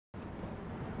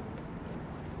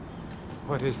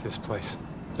What is this place?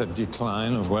 The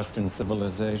decline of Western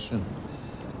civilization.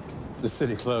 The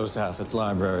city closed half its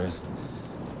libraries.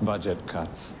 Budget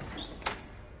cuts.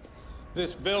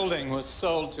 This building was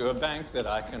sold to a bank that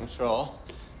I control,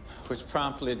 which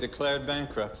promptly declared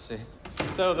bankruptcy.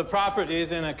 So the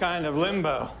property's in a kind of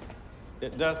limbo.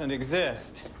 It doesn't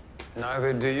exist.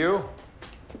 Neither do you.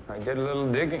 I did a little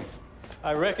digging.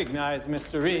 I recognize,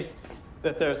 Mr. Reese,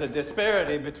 that there's a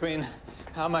disparity between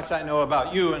how much I know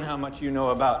about you and how much you know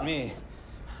about me.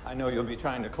 I know you'll be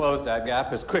trying to close that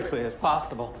gap as quickly as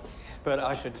possible, but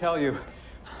I should tell you,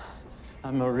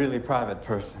 I'm a really private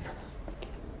person.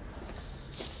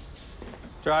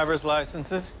 Driver's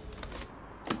licenses,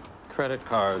 credit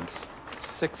cards,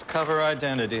 6 cover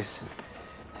identities,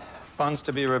 funds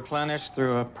to be replenished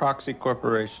through a proxy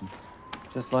corporation.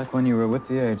 Just like when you were with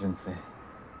the agency.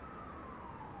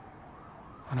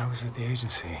 When I was at the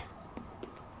agency,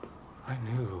 I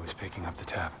knew who was picking up the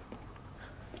tab.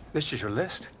 This is your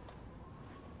list?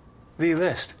 The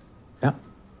list? Yeah.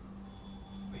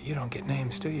 But you don't get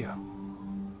names, do you?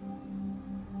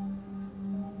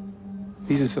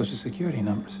 These are Social Security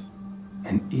numbers.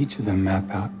 And each of them map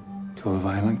out to a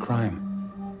violent crime.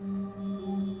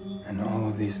 And all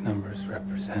of these numbers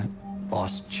represent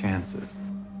Lost chances.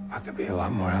 I could be a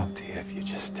lot more help to you if you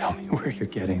just tell me where you're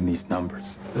getting these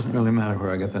numbers. Doesn't really matter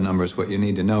where I get the numbers. What you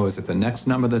need to know is that the next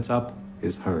number that's up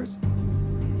is hers.